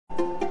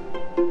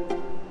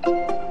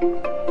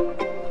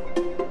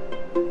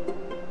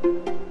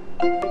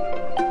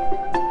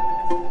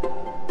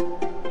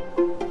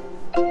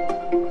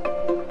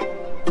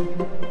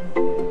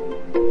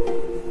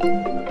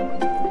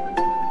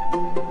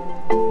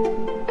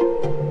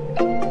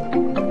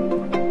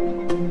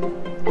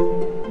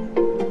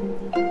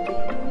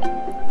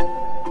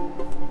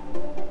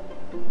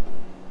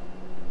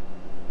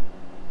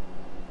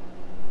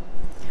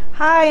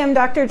Hi, I'm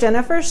Dr.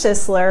 Jennifer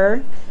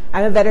Schissler.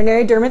 I'm a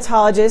veterinary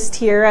dermatologist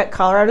here at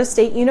Colorado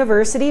State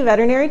University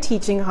Veterinary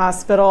Teaching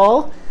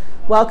Hospital.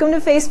 Welcome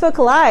to Facebook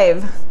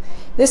Live.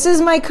 This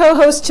is my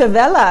co-host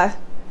Chavella.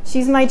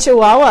 She's my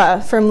Chihuahua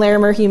from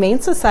Larimer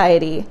Humane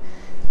Society.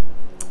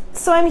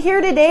 So I'm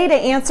here today to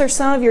answer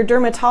some of your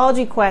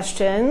dermatology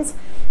questions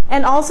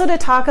and also to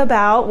talk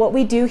about what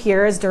we do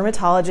here as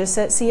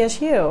dermatologists at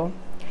CSU.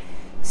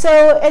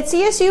 So at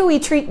CSU we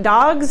treat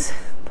dogs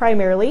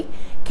primarily,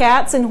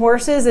 cats and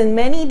horses and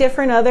many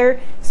different other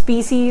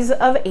species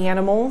of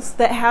animals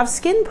that have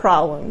skin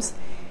problems.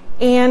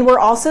 And we're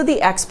also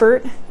the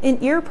expert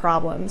in ear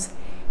problems.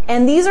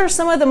 And these are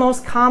some of the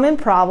most common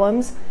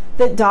problems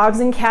that dogs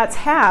and cats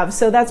have.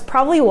 So that's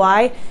probably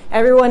why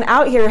everyone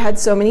out here had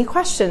so many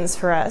questions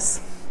for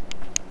us.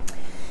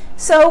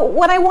 So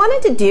what I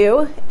wanted to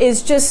do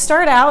is just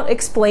start out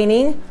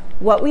explaining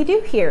what we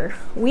do here.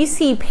 We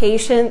see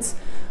patients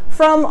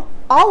from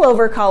all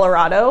over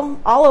Colorado,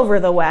 all over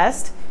the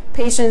West,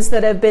 patients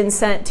that have been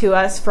sent to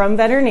us from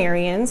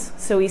veterinarians.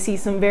 So we see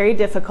some very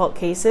difficult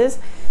cases.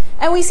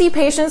 And we see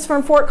patients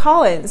from Fort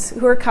Collins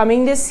who are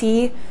coming to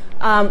see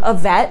a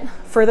vet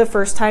for the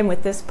first time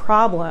with this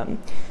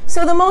problem.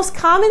 So the most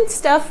common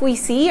stuff we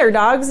see are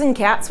dogs and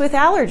cats with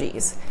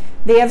allergies.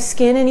 They have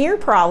skin and ear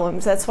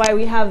problems. That's why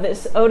we have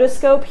this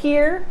otoscope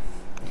here,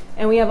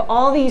 and we have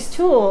all these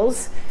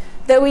tools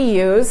that we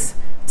use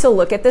to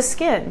look at the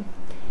skin.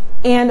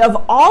 And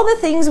of all the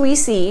things we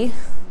see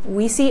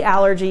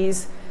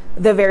allergies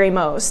the very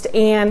most.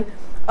 And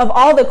of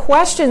all the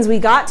questions we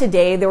got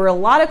today, there were a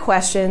lot of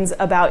questions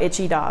about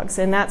itchy dogs,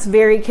 and that's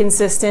very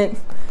consistent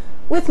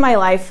with my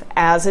life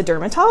as a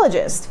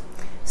dermatologist.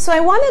 So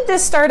I wanted to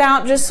start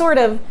out just sort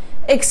of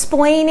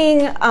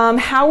explaining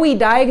how we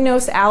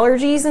diagnose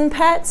allergies in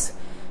pets,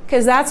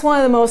 because that's one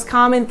of the most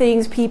common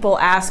things people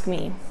ask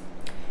me.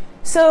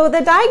 So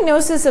the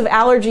diagnosis of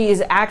allergy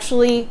is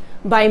actually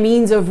by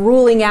means of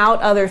ruling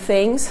out other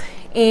things,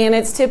 and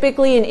it's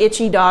typically an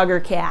itchy dog or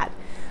cat.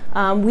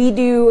 We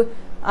do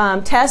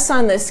tests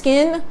on the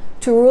skin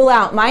to rule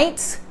out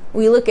mites.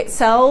 We look at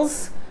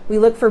cells. We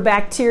look for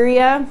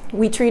bacteria.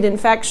 We treat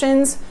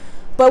infections.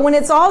 But when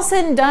it's all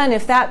said and done,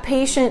 if that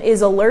patient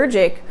is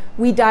allergic,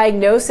 we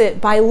diagnose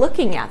it by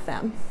looking at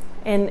them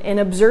and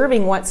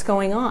observing what's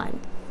going on.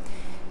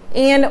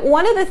 And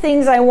one of the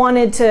things I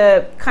wanted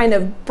to kind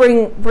of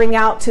bring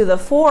out to the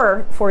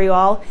fore for you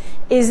all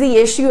is the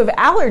issue of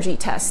allergy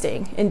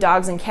testing in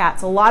dogs and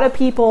cats. A lot of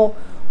people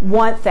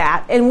want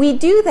that, and we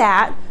do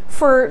that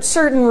for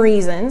certain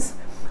reasons,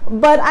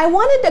 but I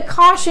wanted to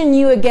caution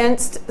you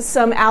against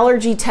some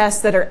allergy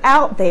tests that are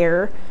out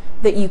there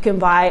that you can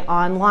buy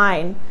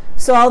online.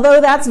 So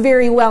although that's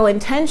very well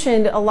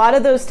intentioned, a lot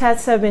of those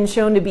tests have been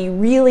shown to be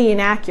really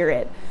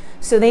inaccurate.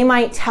 So they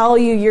might tell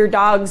you your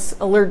dog's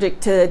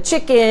allergic to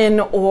chicken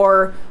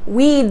or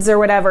weeds or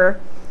whatever.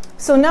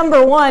 So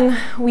number one,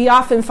 we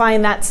often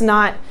find that's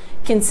not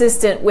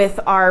consistent with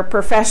our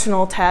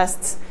professional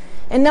tests.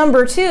 And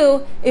number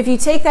two, if you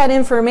take that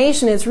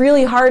information, it's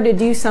really hard to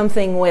do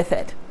something with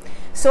it.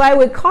 So I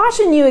would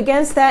caution you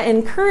against that and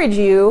encourage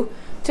you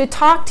to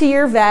talk to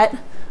your vet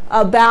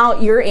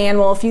about your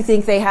animal if you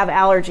think they have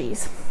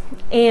allergies.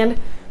 And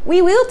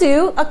we will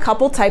do a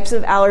couple types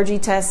of allergy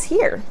tests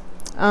here.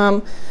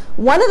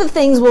 One of the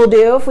things we'll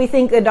do if we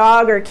think a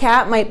dog or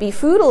cat might be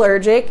food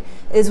allergic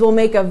is we'll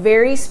make a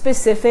very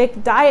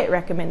specific diet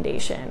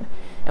recommendation.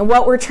 And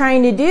what we're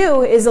trying to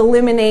do is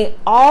eliminate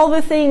all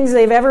the things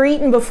they've ever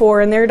eaten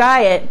before in their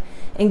diet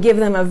and give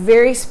them a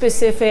very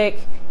specific,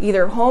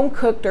 either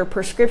home-cooked or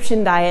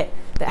prescription diet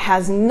that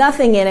has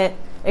nothing in it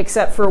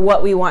except for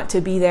what we want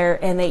to be there,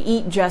 and they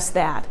eat just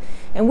that.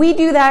 And we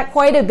do that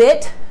quite a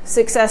bit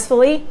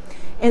successfully.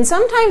 And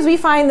sometimes we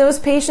find those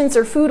patients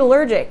are food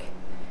allergic.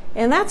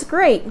 And that's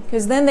great,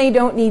 because then they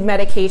don't need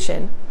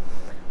medication.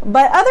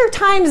 But other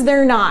times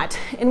they're not.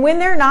 And when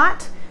they're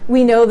not,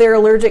 we know they're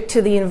allergic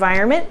to the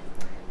environment.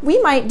 We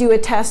might do a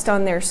test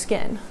on their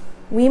skin.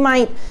 We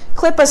might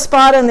clip a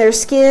spot on their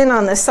skin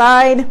on the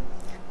side.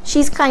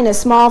 She's kind of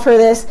small for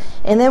this.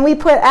 And then we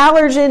put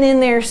allergen in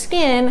their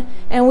skin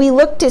and we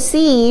look to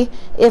see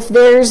if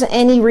there's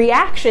any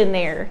reaction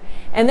there.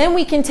 And then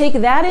we can take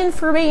that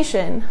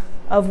information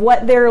of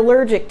what they're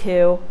allergic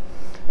to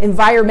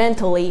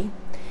environmentally,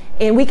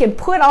 and we can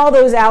put all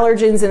those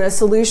allergens in a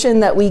solution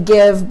that we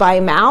give by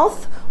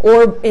mouth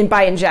or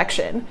by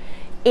injection.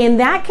 And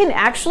that can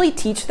actually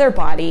teach their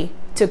body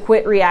to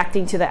quit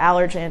reacting to the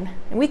allergen.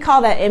 And we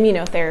call that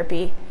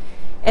immunotherapy.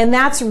 And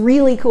that's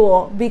really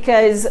cool,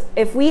 because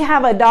if we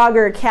have a dog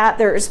or a cat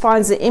that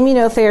responds to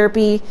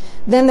immunotherapy,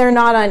 then they're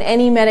not on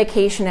any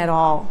medication at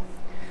all.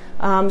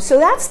 So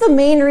that's the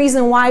main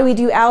reason why we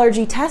do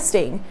allergy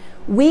testing.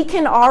 We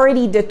can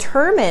already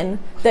determine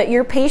that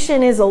your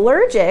patient is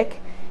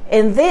allergic,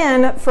 and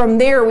then from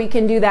there we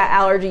can do that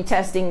allergy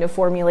testing to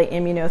formulate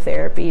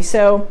immunotherapy.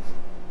 So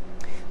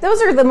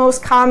those are the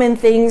most common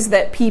things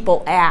that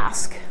people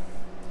ask.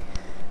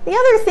 The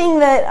other thing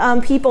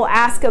that people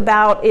ask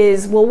about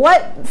is, well,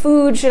 what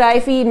food should I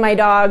feed my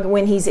dog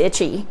when he's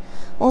itchy?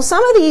 Well,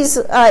 some of these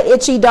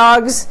itchy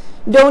dogs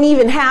don't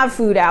even have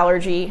food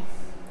allergy.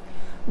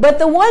 But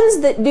the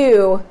ones that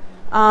do,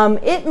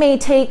 it may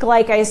take,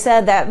 like I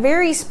said, that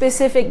very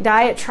specific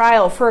diet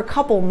trial for a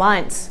couple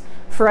months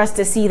for us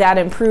to see that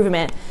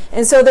improvement.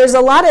 And so there's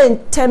a lot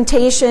of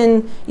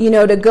temptation,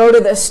 to go to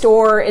the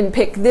store and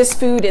pick this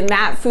food and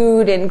that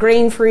food and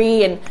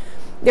grain-free, and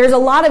there's a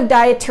lot of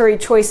dietary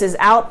choices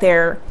out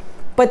there.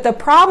 But the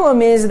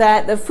problem is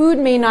that the food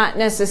may not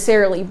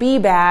necessarily be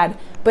bad,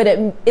 but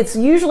it's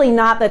usually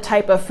not the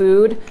type of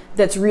food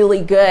that's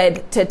really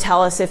good to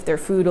tell us if they're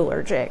food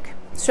allergic.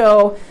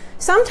 So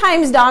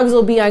sometimes dogs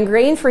will be on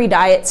grain-free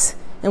diets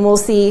and we'll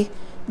see,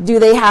 do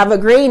they have a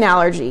grain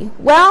allergy?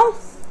 Well,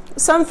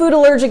 some food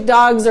allergic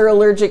dogs are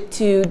allergic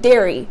to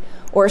dairy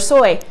or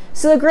soy,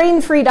 so the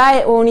grain-free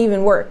diet won't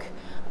even work.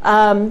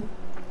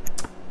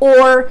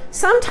 Or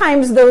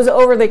sometimes those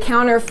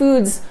over-the-counter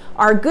foods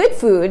are good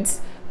foods,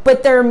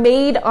 but they're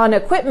made on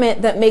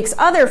equipment that makes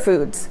other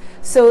foods.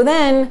 So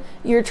then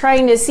you're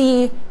trying to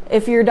see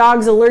if your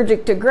dog's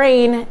allergic to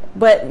grain,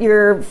 but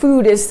your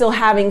food is still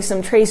having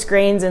some trace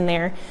grains in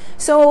there.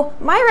 So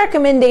my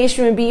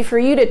recommendation would be for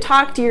you to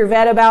talk to your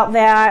vet about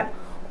that,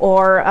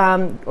 or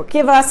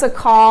give us a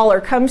call or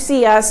come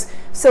see us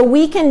so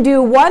we can do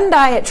one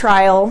diet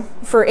trial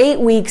for 8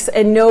 weeks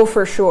and know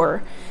for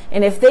sure.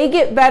 And if they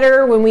get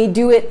better when we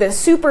do it the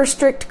super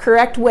strict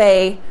correct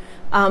way,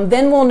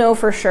 then we'll know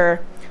for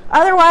sure.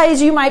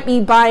 Otherwise, you might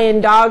be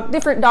buying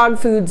different dog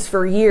foods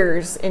for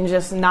years and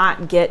just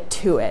not get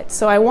to it.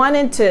 So I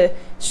wanted to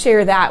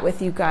share that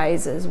with you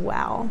guys as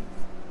well.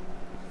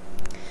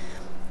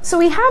 So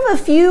we have a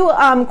few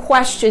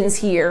questions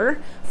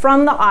here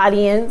from the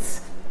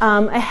audience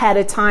ahead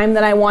of time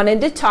that I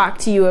wanted to talk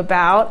to you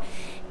about.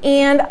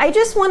 And I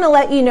just want to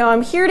let you know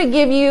I'm here to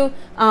give you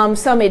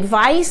some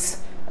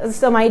advice,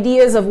 some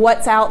ideas of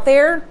what's out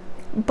there.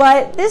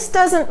 But this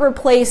doesn't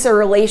replace a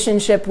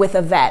relationship with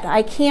a vet.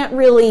 I can't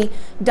really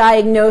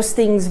diagnose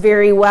things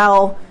very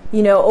well,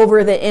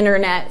 over the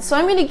internet. So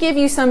I'm going to give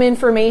you some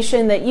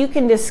information that you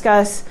can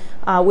discuss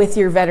with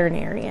your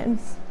veterinarian.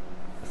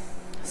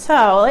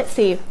 So let's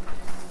see.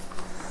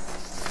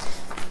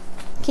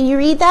 Can you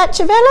read that,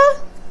 Chavella?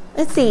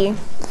 Let's see.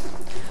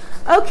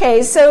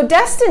 Okay, so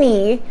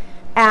Destiny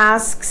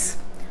asks,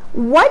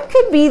 what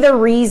could be the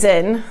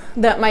reason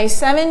that my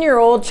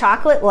 7-year-old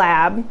chocolate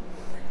lab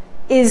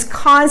is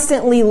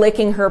constantly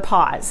licking her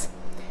paws?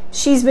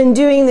 She's been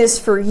doing this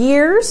for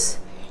years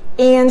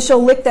and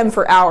she'll lick them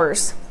for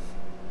hours.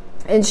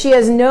 And she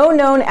has no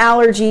known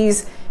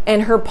allergies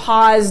and her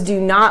paws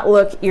do not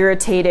look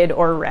irritated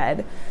or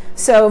red.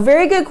 So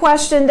very good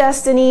question,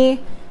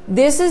 Destiny.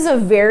 This is a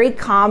very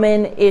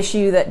common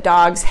issue that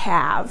dogs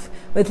have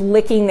with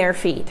licking their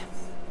feet.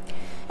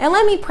 And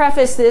let me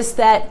preface this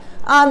that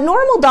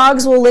normal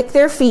dogs will lick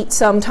their feet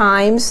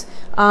sometimes,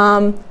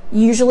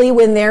 usually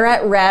when they're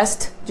at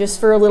rest, just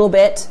for a little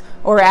bit,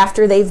 or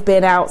after they've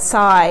been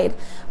outside.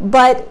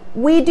 But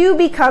we do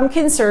become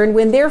concerned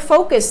when they're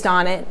focused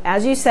on it,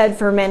 as you said,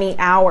 for many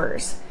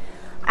hours.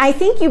 I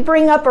think you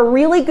bring up a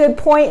really good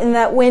point in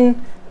that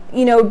when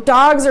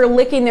dogs are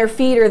licking their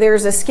feet or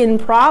there's a skin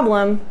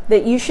problem,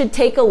 that you should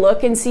take a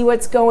look and see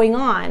what's going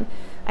on.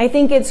 I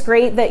think it's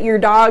great that your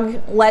dog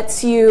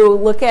lets you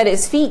look at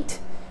his feet,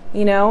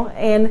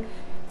 and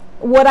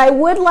what I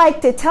would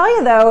like to tell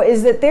you though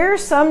is that there are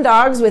some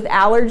dogs with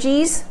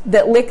allergies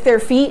that lick their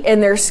feet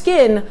and their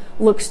skin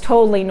looks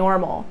totally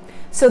normal.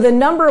 So the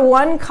number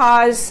one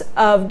cause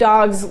of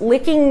dogs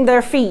licking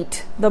their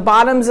feet, the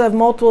bottoms of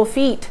multiple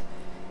feet,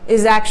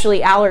 is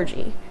actually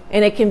allergy.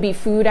 And it can be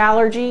food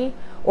allergy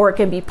or it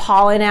can be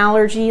pollen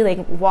allergy, they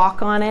can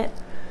walk on it.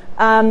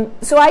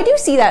 So I do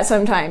see that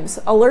sometimes.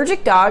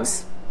 Allergic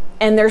dogs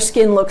and their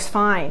skin looks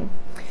fine.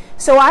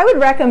 So I would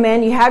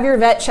recommend you have your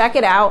vet check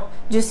it out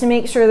just to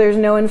make sure there's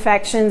no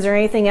infections or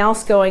anything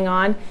else going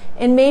on,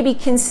 and maybe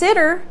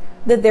consider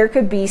that there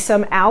could be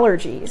some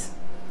allergies.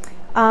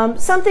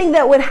 Something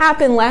that would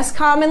happen less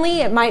commonly,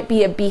 it might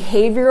be a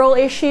behavioral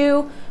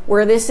issue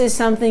where this is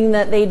something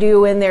that they do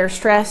when they're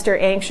stressed or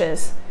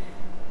anxious.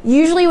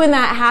 Usually when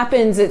that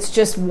happens, it's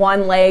just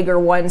one leg or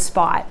one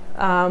spot,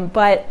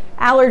 but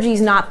allergy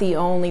is not the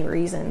only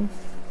reason.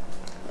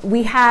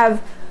 We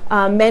have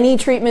many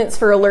treatments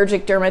for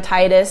allergic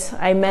dermatitis.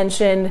 I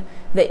mentioned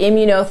the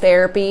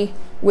immunotherapy,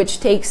 which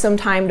takes some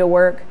time to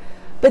work.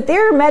 But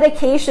there are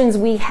medications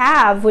we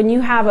have when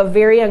you have a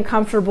very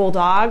uncomfortable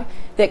dog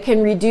that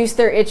can reduce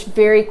their itch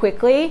very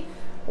quickly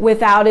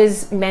without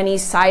as many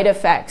side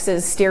effects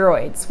as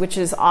steroids, which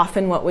is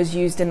often what was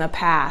used in the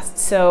past.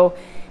 So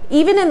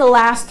even in the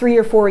last 3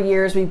 or 4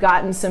 years, we've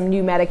gotten some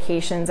new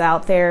medications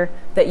out there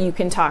that you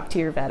can talk to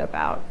your vet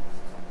about.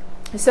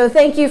 So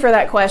thank you for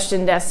that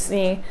question,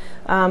 Destiny.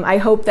 I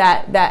hope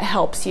that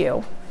helps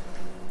you.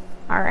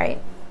 All right.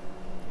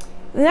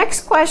 The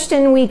next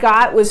question we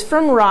got was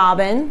from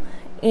Robin.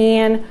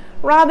 And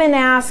Robin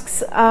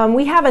asks,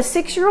 we have a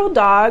 6-year-old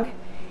dog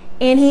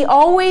and he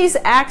always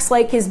acts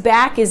like his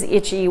back is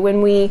itchy.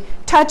 When we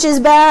touch his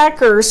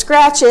back or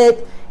scratch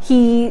it,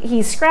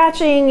 he's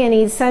scratching and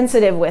he's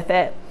sensitive with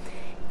it.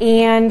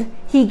 And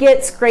He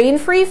gets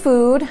grain-free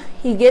food,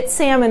 he gets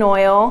salmon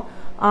oil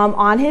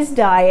on his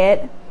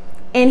diet,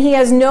 and he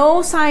has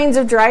no signs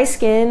of dry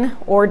skin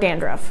or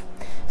dandruff.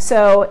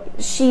 So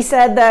she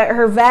said that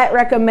her vet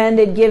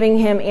recommended giving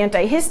him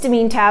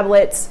antihistamine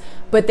tablets,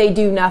 but they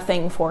do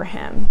nothing for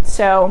him.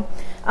 So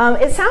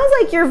it sounds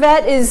like your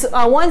vet is,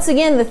 once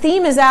again, the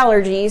theme is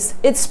allergies.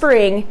 It's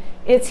spring,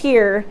 it's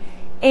here.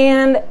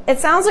 And it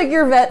sounds like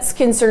your vet's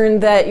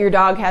concerned that your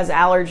dog has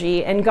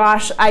allergy. And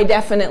gosh, I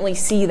definitely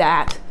see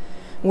that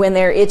when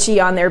they're itchy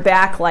on their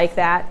back like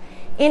that.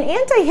 And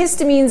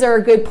antihistamines are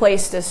a good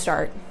place to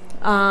start.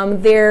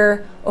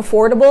 They're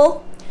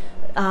affordable.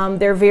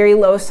 They're very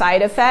low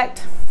side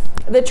effect.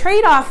 The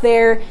trade-off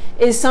there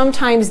is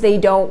sometimes they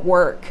don't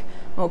work.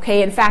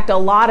 Okay, in fact, a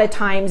lot of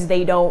times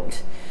they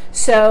don't.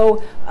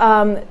 So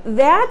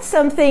that's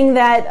something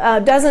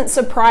that doesn't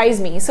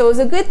surprise me. So it's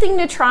a good thing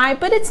to try,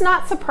 but it's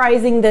not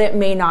surprising that it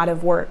may not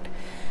have worked.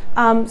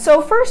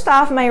 So first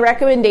off, my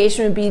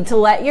recommendation would be to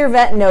let your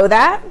vet know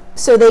that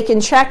so they can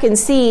check and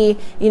see,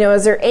 you know,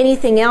 is there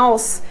anything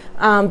else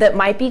that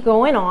might be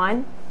going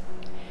on.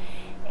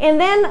 And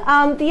then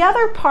the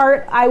other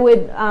part I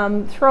would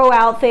throw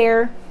out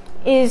there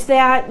is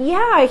that,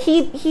 yeah,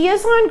 he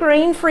is on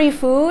grain-free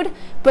food,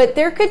 but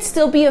there could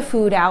still be a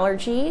food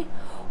allergy,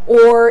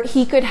 or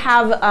he could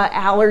have an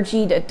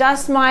allergy to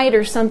dust mite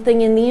or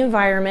something in the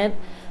environment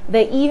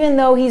that even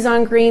though he's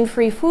on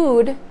grain-free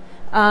food,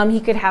 he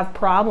could have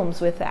problems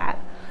with that.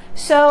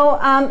 So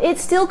it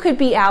still could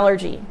be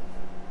allergy.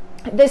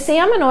 The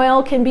salmon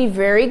oil can be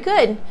very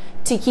good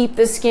to keep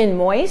the skin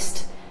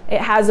moist.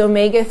 It has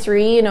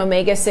omega-3 and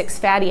omega-6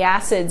 fatty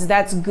acids.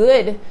 That's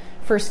good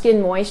for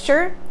skin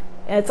moisture.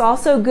 It's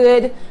also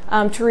good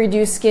to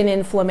reduce skin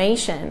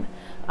inflammation.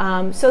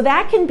 So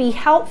that can be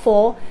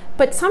helpful,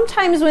 but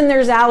sometimes when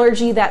there's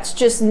allergy, that's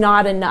just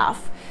not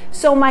enough.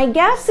 So my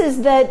guess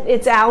is that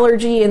it's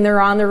allergy and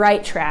they're on the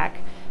right track.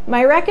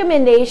 My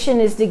recommendation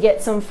is to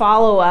get some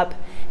follow-up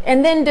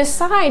and then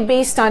decide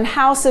based on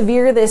how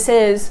severe this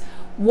is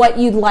what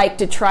you'd like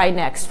to try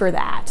next for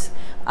that.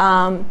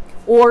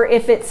 Or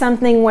if it's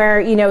something where,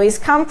 you know, he's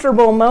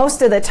comfortable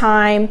most of the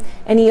time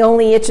and he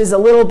only itches a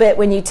little bit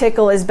when you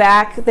tickle his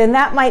back, then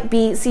that might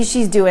be, see,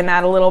 she's doing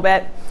that a little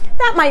bit,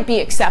 that might be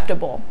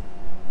acceptable.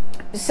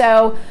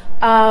 So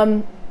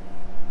I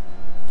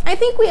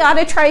think we ought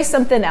to try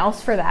something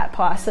else for that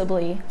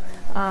possibly.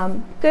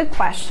 Good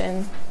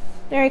question,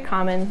 very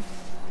common.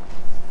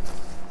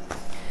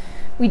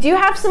 We do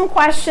have some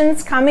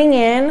questions coming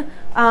in.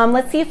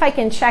 Let's see if I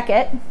can check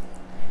it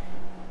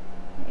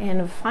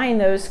and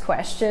find those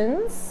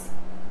questions.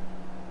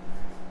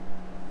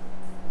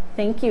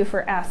 Thank you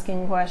for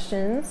asking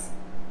questions.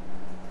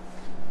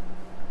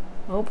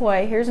 Oh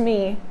boy, here's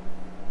me.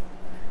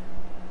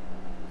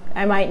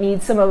 I might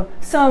need some of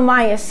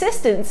my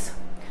assistance.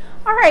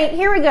 All right,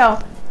 here we go.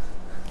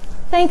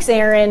 Thanks,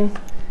 Erin.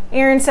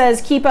 Erin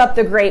says, keep up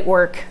the great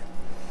work.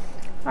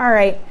 All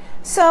right,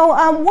 so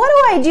what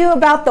do I do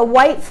about the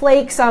white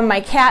flakes on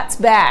my cat's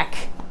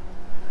back?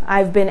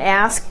 I've been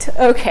asked.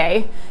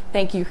 Okay,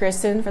 thank you,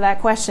 Kristen, for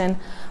that question.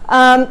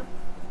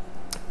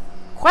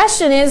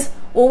 Question is,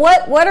 well,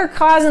 what are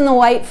causing the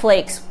white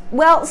flakes?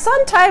 Well,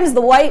 sometimes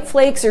the white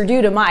flakes are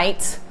due to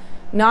mites.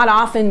 Not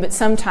often, but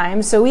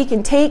sometimes. So we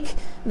can take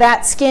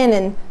that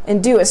skin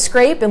and do a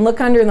scrape and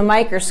look under the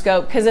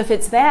microscope, because if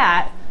it's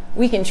that,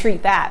 we can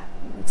treat that.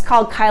 It's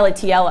called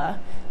Chilatiella.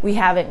 We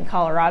have it in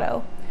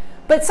Colorado.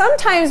 But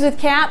sometimes with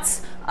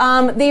cats,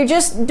 they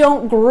just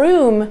don't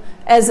groom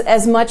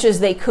as much as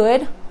they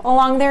could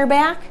along their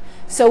back.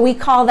 So we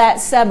call that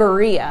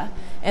seborrhea.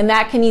 And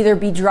that can either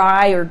be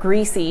dry or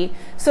greasy.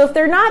 So if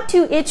they're not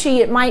too itchy,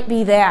 it might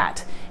be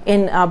that.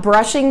 And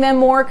brushing them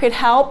more could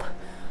help.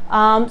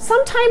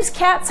 Sometimes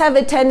cats have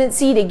a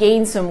tendency to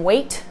gain some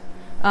weight.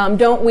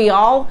 Don't we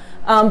all?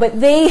 But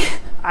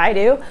I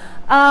do.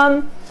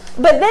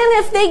 But then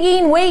if they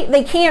gain weight,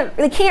 they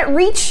can't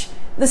reach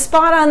the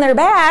spot on their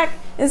back.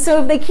 And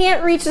so if they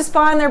can't reach the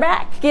spot on their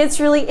back, it gets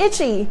really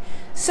itchy.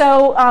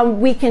 So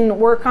we can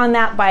work on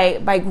that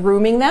by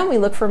grooming them. We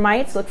look for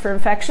mites, look for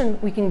infection.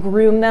 We can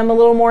groom them a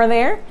little more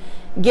there,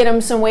 get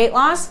them some weight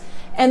loss.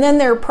 And then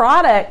there are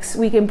products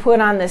we can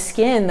put on the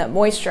skin that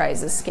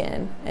moisturize the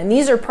skin. And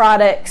these are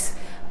products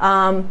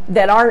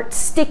that aren't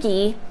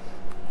sticky,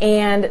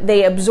 and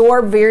they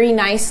absorb very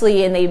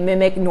nicely and they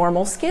mimic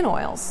normal skin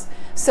oils.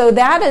 So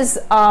that is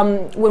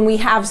when we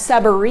have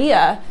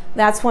seborrhea,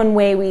 that's one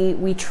way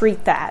we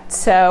treat that.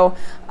 So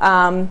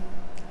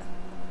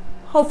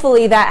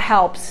hopefully that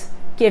helps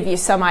give you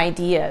some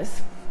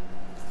ideas.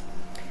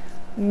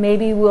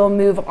 Maybe we'll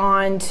move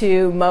on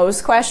to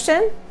Mo's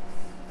question.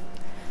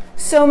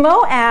 So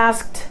Mo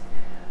asked,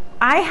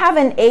 I have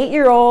an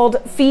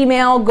 8-year-old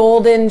female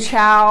golden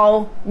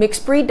chow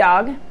mixed breed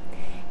dog,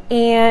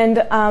 and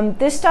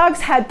this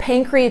dog's had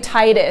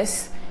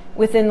pancreatitis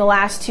within the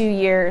last 2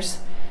 years.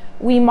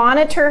 We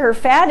monitor her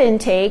fat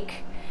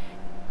intake,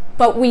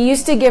 but we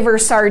used to give her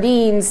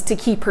sardines to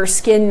keep her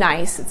skin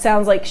nice. It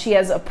sounds like she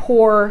has a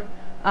poor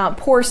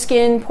poor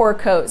skin, poor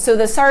coat. So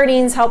the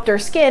sardines helped her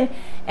skin,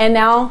 and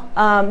now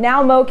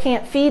Mo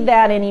can't feed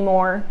that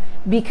anymore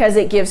because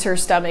it gives her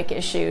stomach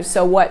issues.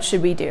 So what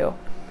should we do?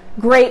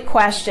 Great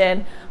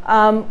question.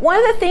 One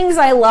of the things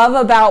I love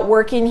about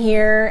working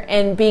here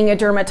and being a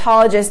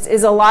dermatologist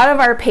is a lot of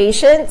our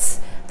patients,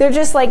 they're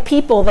just like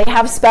people. They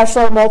have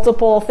special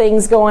multiple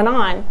things going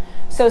on.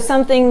 So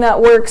something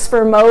that works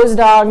for Mo's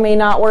dog may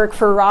not work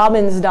for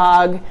Robin's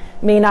dog,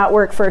 may not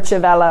work for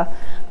Chavella.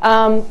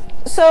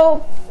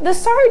 So the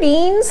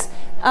sardines,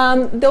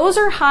 those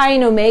are high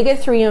in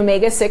omega-3,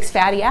 omega-6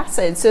 fatty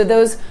acids. So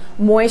those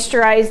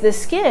moisturize the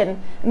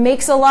skin. It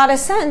makes a lot of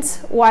sense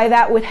why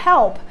that would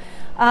help.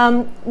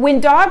 When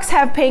dogs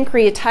have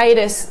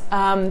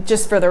pancreatitis,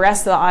 just for the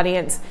rest of the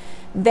audience,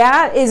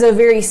 that is a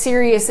very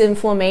serious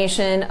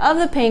inflammation of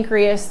the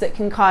pancreas that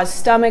can cause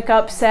stomach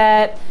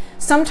upset.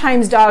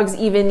 Sometimes dogs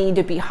even need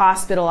to be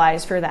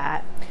hospitalized for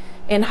that.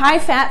 And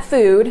high-fat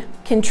food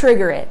can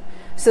trigger it.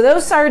 So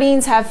those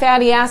sardines have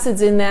fatty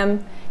acids in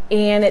them,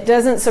 and it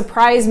doesn't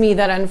surprise me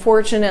that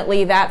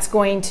unfortunately that's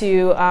going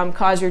to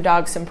cause your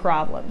dog some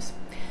problems.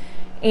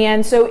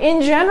 And so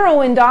in general,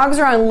 when dogs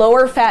are on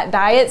lower fat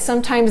diets,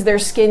 sometimes their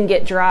skin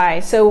get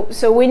dry.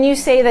 So when you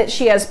say that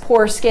she has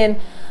poor skin,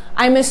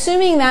 I'm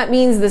assuming that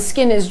means the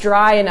skin is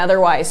dry and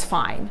otherwise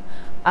fine.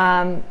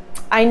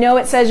 I know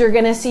it says you're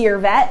going to see your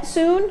vet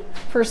soon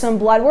for some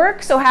blood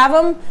work, so have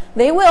them,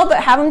 they will,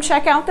 but have them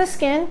check out the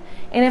skin.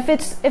 And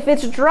if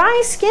it's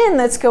dry skin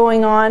that's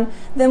going on,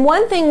 then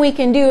one thing we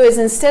can do is,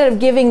 instead of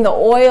giving the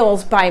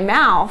oils by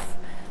mouth,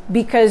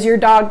 because your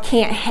dog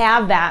can't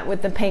have that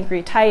with the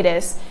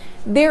pancreatitis,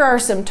 there are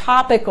some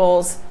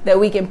topicals that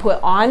we can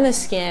put on the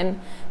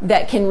skin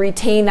that can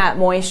retain that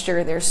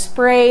moisture. There's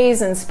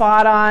sprays and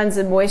spot-ons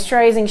and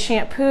moisturizing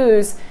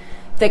shampoos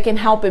that can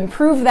help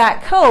improve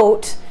that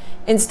coat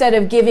instead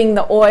of giving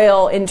the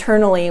oil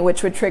internally,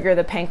 which would trigger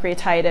the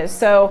pancreatitis.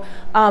 So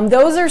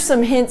those are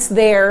some hints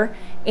there,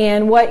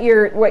 and what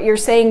you're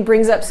saying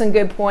brings up some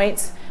good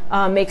points,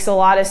 makes a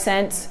lot of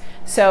sense.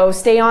 So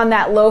stay on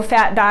that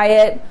low-fat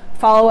diet,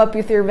 follow up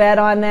with your vet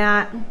on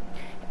that,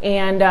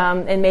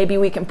 and maybe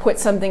we can put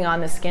something on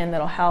the skin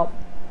that'll help.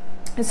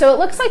 And so it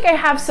looks like I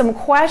have some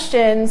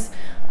questions.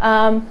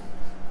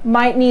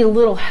 Might need a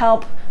little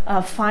help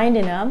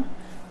finding them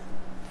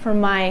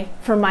from my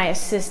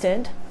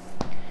assistant.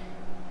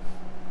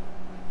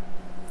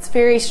 It's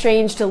very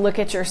strange to look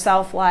at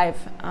yourself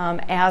live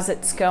as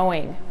it's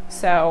going.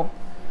 So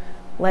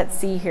let's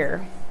see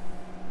here.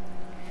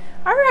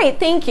 All right,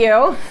 thank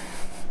you.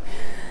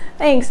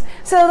 Thanks.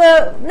 So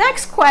the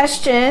next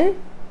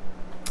question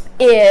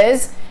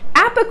is,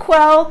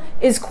 Apoquel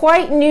is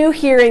quite new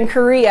here in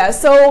Korea.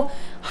 So,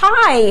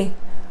 hi,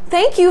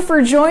 thank you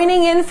for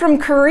joining in from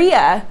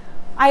Korea.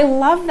 I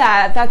love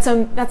that.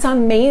 That's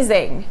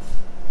amazing.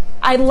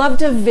 I'd love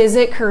to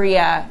visit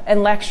Korea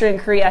and lecture in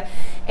Korea.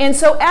 And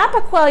so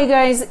Apoquel, you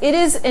guys, it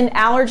is an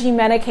allergy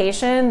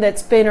medication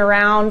that's been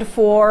around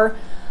for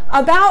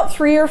about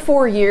 3 or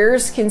 4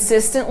 years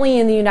consistently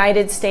in the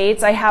United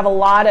States. I have a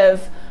lot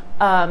of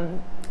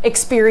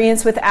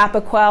experience with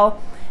Apoquel.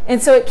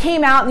 And so it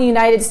came out in the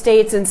United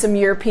States and some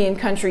European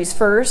countries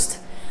first,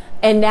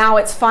 and now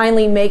it's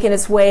finally making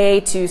its way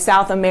to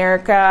South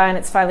America, and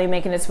it's finally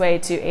making its way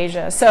to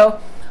Asia. So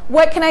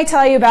what can I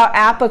tell you about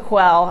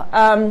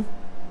Apoquel?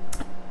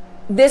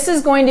 This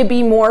is going to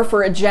be more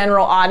for a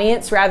general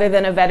audience rather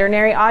than a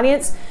veterinary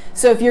audience.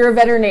 So if you're a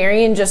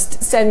veterinarian,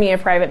 just send me a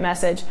private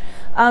message.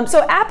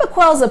 So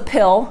Apoquel is a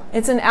pill.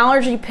 It's an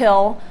allergy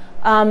pill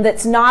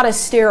that's not a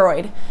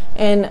steroid.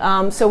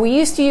 And so we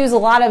used to use a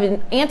lot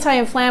of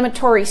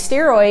anti-inflammatory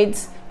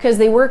steroids because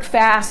they work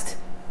fast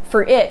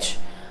for itch.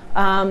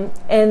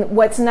 And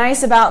what's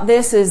nice about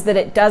this is that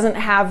it doesn't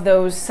have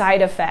those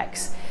side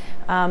effects.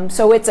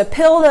 So it's a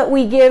pill that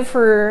we give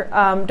for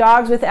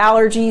dogs with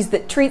allergies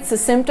that treats the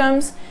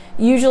symptoms,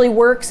 usually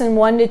works in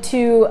 1 to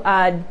 2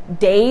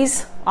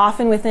 days,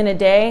 often within a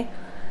day.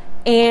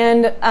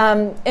 And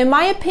in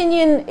my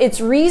opinion, it's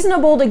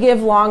reasonable to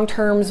give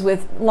long-term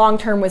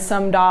with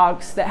some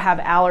dogs that have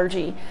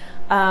allergy.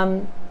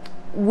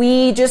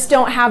 We just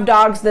don't have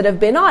dogs that have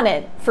been on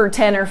it for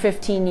 10 or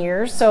 15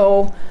 years,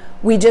 so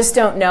we just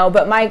don't know.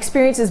 But my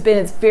experience has been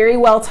it's very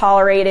well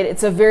tolerated.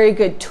 It's a very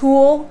good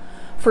tool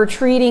for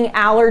treating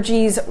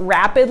allergies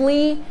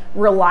rapidly,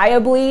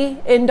 reliably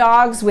in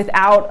dogs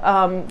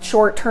without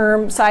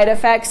short-term side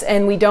effects,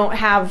 and we don't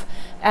have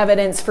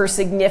evidence for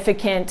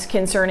significant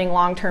concerning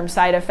long-term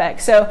side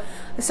effects.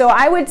 So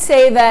I would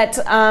say that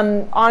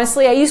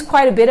honestly, I use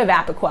quite a bit of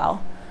Apoquel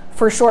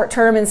for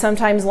short-term and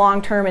sometimes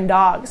long-term in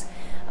dogs.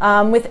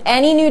 With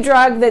any new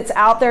drug that's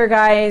out there,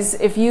 guys,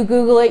 if you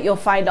Google it, you'll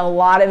find a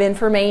lot of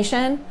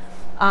information.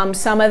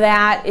 Some of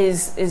that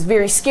is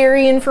very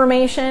scary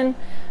information.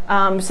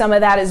 Some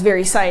of that is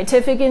very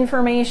scientific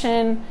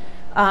information.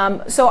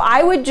 So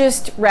I would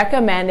just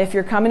recommend, if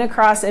you're coming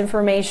across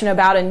information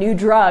about a new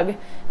drug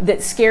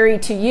that's scary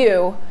to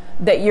you,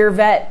 that your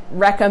vet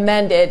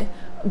recommended,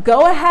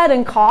 go ahead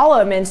and call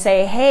them and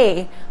say,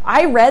 hey,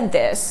 I read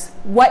this.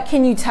 What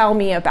can you tell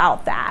me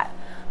about that?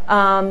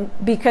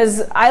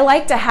 because I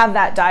like to have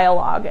that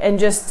dialogue and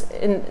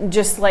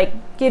just like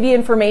give you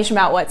information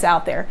about what's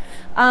out there.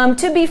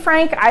 To be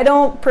frank, I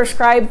don't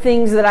prescribe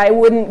things that I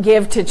wouldn't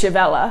give to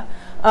Chavella.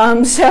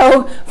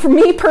 So for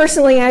me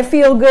personally, I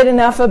feel good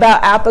enough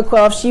about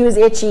Apoquel. If she was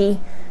itchy,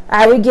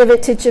 I would give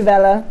it to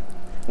Chavella.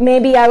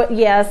 Maybe I would,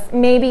 yes,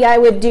 maybe I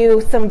would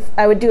do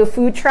a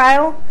food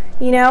trial.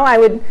 You know,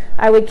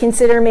 I would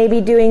consider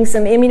maybe doing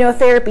some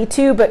immunotherapy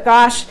too, but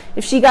gosh,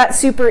 if she got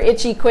super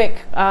itchy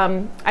quick,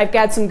 I've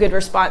got some good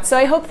response. So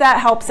I hope that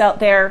helps out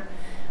there.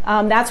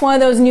 That's one of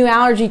those new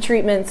allergy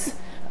treatments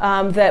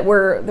that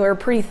we're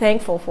pretty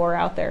thankful for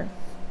out there.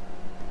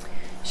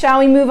 Shall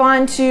we move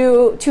on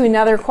to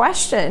another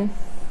question?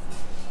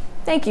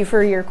 Thank you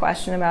for your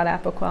question about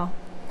Apoquel.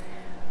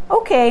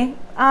 Okay,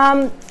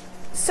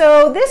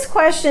 so this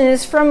question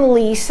is from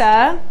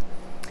Lisa.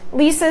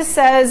 Lisa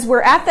says,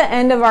 we're at the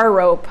end of our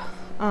rope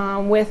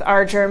with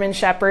our German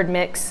Shepherd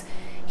mix.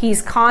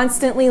 He's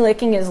constantly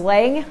licking his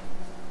leg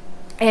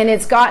and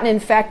it's gotten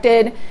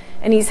infected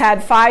and he's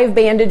had 5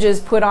 bandages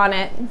put on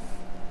it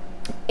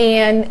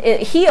and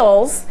it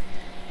heals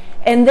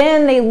and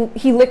then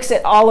he licks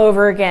it all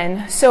over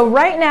again. So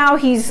right now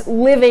he's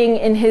living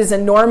in his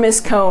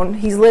enormous cone.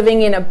 He's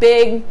living in a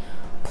big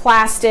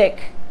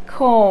plastic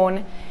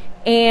cone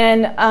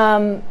and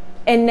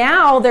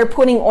now they're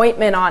putting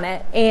ointment on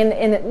it.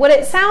 And what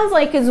it sounds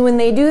like is when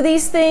they do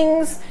these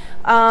things,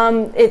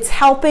 it's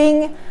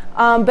helping,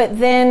 but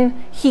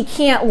then he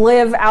can't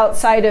live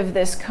outside of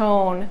this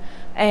cone.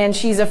 And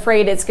she's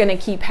afraid it's going to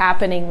keep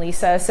happening,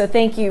 Lisa. So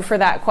thank you for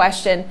that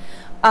question.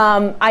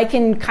 I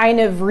can kind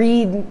of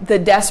read the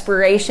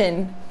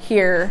desperation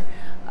here.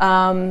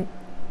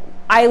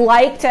 I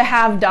like to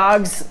have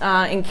dogs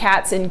and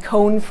cats in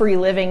cone-free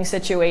living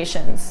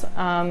situations.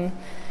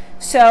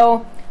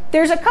 So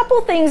there's a couple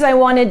things I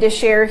wanted to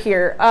share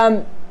here.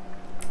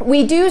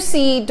 We do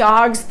see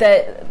dogs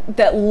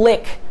that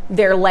lick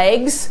their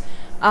legs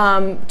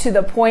to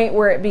the point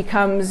where it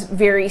becomes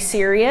very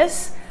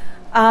serious.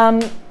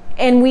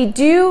 And we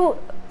do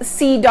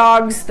see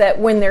dogs that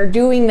when they're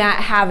doing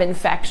that have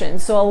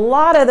infections. So a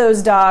lot of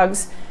those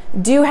dogs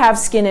do have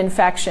skin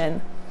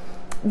infection.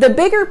 The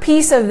bigger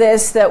piece of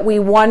this that we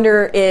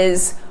wonder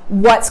is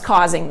what's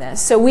causing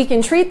this. So we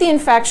can treat the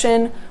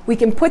infection, we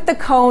can put the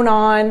cone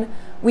on,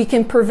 we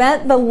can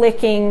prevent the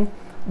licking,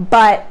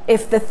 but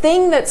if the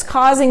thing that's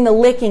causing the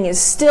licking is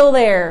still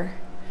there,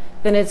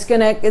 then it's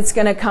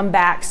gonna come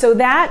back. So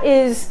that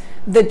is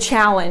the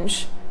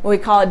challenge, what we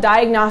call a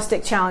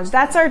diagnostic challenge.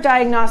 That's our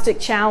diagnostic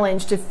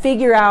challenge, to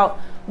figure out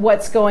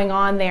what's going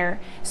on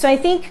there. So I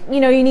think you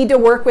need to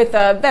work with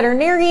a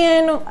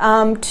veterinarian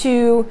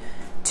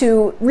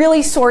to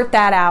really sort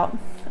that out.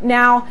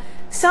 Now,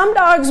 some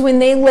dogs, when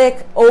they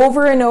lick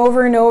over and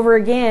over and over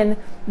again,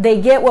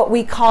 they get what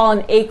we call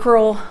an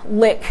acral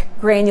lick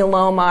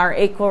granuloma or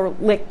acral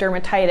lick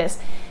dermatitis.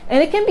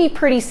 And it can be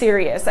pretty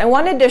serious. I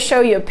wanted to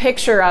show you a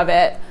picture of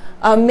it,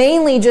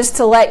 mainly just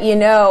to let you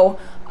know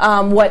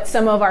what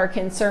some of our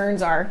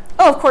concerns are.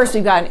 Oh, of course,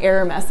 we've got an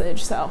error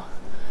message, so.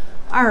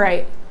 All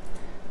right.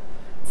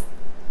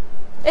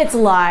 It's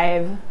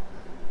live.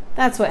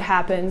 That's what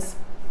happens.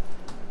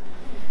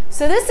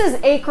 So this is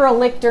acral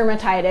lick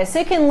dermatitis.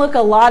 It can look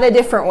a lot of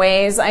different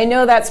ways. I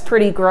know that's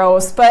pretty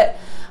gross, but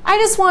I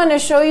just wanted to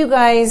show you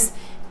guys,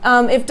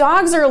 if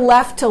dogs are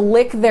left to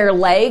lick their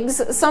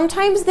legs,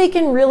 sometimes they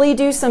can really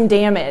do some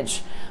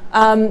damage.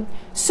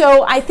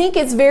 So I think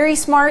it's very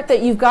smart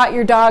that you've got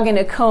your dog in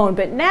a cone,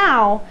 but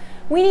now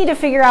we need to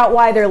figure out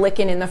why they're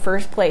licking in the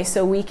first place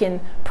so we can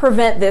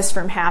prevent this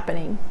from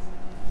happening.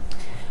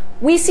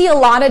 We see a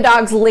lot of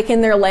dogs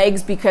licking their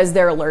legs because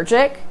they're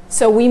allergic.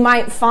 So we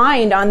might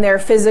find on their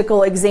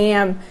physical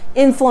exam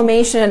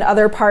inflammation in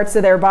other parts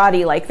of their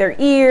body, like their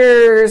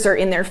ears or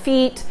in their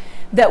feet,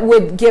 that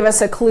would give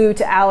us a clue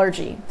to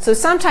allergy. So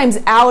sometimes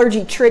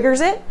allergy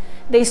triggers it.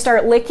 They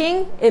start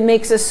licking, it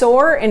makes a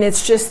sore, and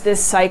it's just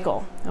this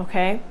cycle,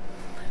 okay?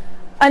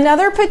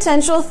 Another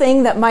potential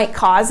thing that might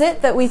cause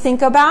it that we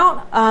think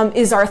about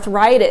is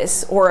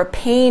arthritis or a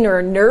pain or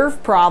a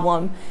nerve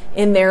problem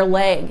in their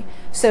leg.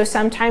 So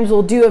sometimes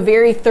we'll do a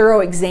very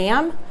thorough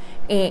exam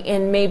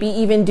and maybe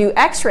even do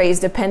x-rays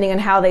depending on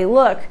how they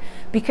look,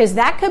 because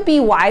that could be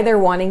why they're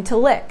wanting to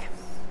lick.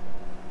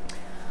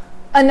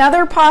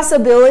 Another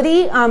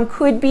possibility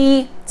could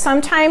be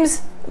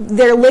sometimes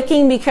they're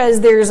licking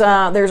because there's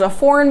a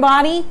foreign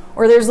body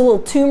or there's a little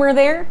tumor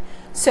there.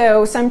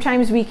 So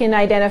sometimes we can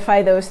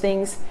identify those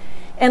things.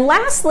 And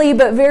lastly,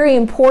 but very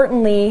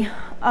importantly,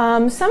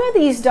 some of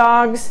these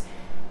dogs,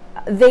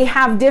 they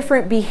have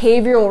different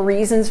behavioral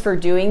reasons for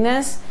doing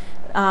this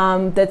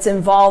that's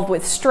involved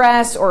with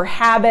stress or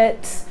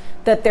habits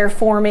that they're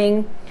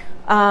forming.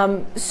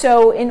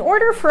 So in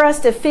order for us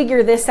to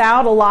figure this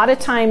out, a lot of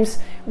times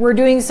we're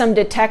doing some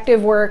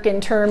detective work in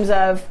terms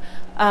of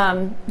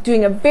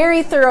doing a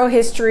very thorough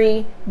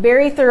history,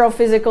 very thorough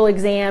physical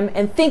exam,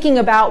 and thinking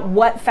about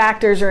what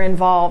factors are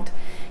involved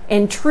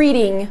and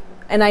treating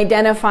and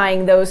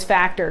identifying those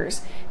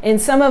factors. In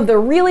some of the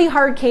really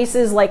hard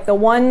cases, like the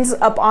ones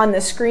up on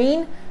the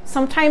screen,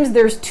 Sometimes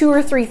there's 2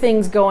 or 3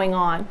 things going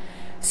on.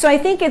 So I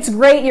think it's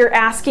great you're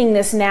asking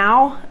this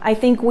now. I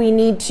think we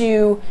need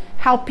to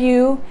help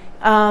you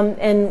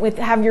and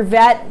have your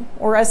vet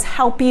or us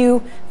help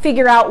you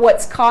figure out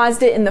what's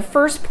caused it in the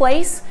first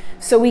place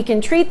so we can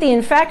treat the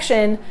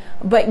infection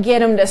but get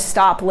them to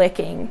stop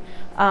licking.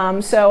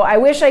 So I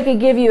wish I could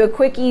give you a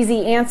quick,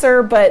 easy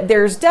answer, but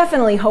there's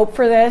definitely hope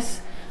for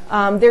this.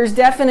 There's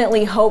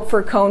definitely hope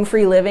for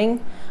cone-free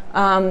living.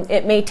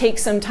 It may take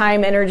some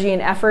time, energy,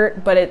 and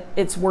effort, but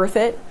it's worth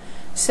it.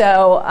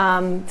 So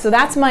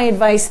that's my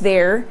advice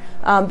there.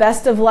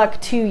 Best of luck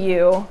to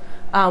you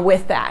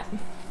with that.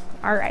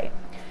 All right.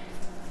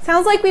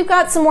 Sounds like we've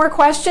got some more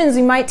questions.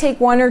 We might take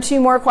 1 or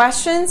 2 more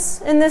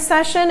questions in this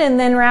session and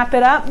then wrap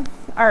it up.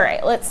 All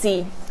right, let's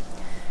see.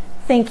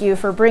 Thank you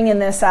for bringing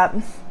this up.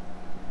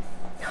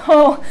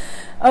 Oh,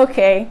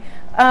 okay.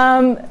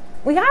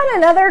 We got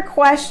another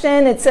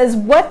question. It says,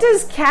 what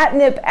does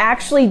catnip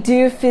actually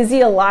do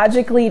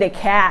physiologically to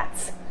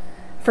cats?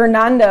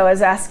 Fernando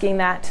is asking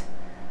that.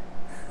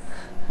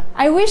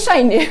 I wish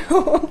I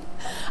knew.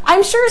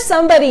 I'm sure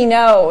somebody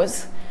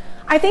knows.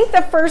 I think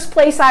the first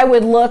place I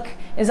would look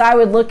is I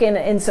would look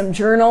in some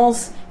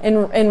journals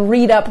and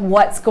read up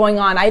what's going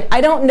on.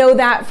 I don't know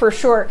that for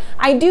sure.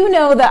 I do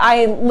know that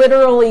I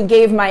literally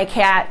gave my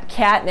cat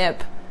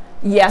catnip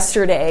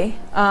yesterday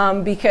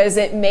because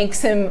it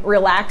makes him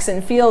relax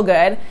and feel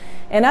good.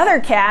 And other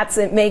cats,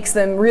 it makes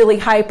them really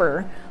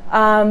hyper.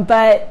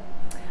 But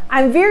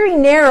I'm very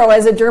narrow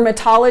as a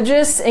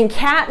dermatologist, and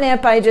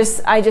catnip, I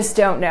just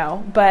don't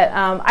know. But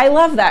I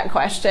love that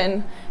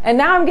question, and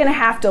now I'm going to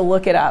have to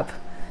look it up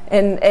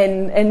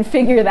and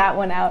figure that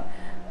one out.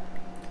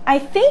 I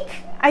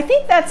think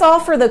that's all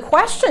for the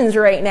questions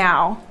right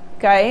now,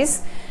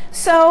 guys.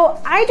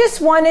 So I just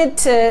wanted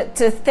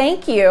to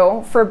thank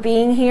you for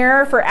being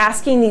here, for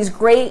asking these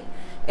great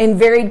and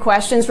varied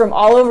questions from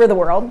all over the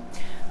world.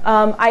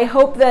 I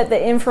hope that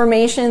the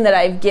information that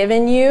I've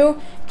given you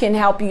can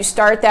help you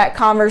start that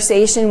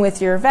conversation with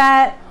your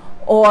vet,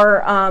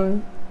 or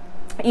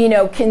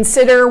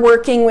consider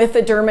working with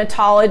a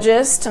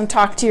dermatologist and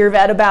talk to your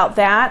vet about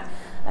that.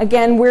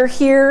 Again, we're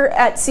here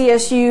at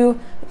CSU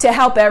to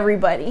help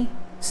everybody.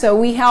 So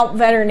we help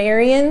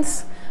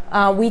veterinarians,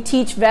 we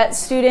teach vet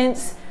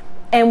students,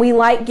 and we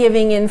like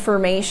giving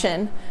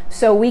information.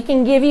 So we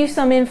can give you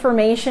some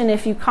information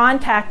if you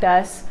contact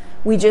us.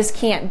 We just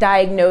can't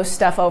diagnose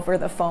stuff over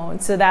the phone.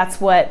 So that's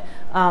what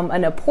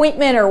an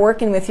appointment or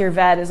working with your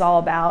vet is all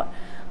about.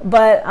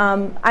 But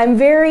I'm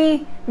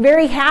very,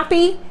 very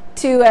happy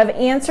to have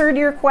answered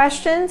your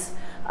questions.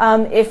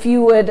 If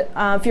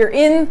you're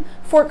in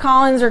Fort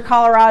Collins or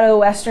Colorado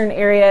Western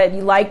area and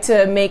you'd like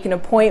to make an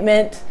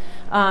appointment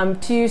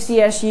to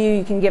CSU,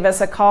 you can give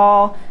us a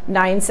call,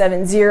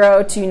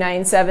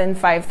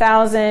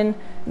 970-297-5000,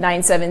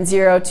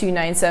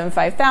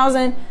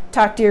 970-297-5000.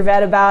 Talk to your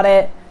vet about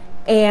it.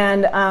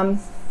 And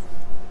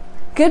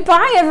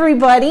goodbye,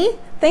 everybody.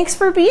 Thanks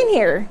for being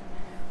here.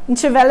 And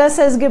Chavella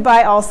says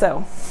goodbye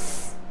also.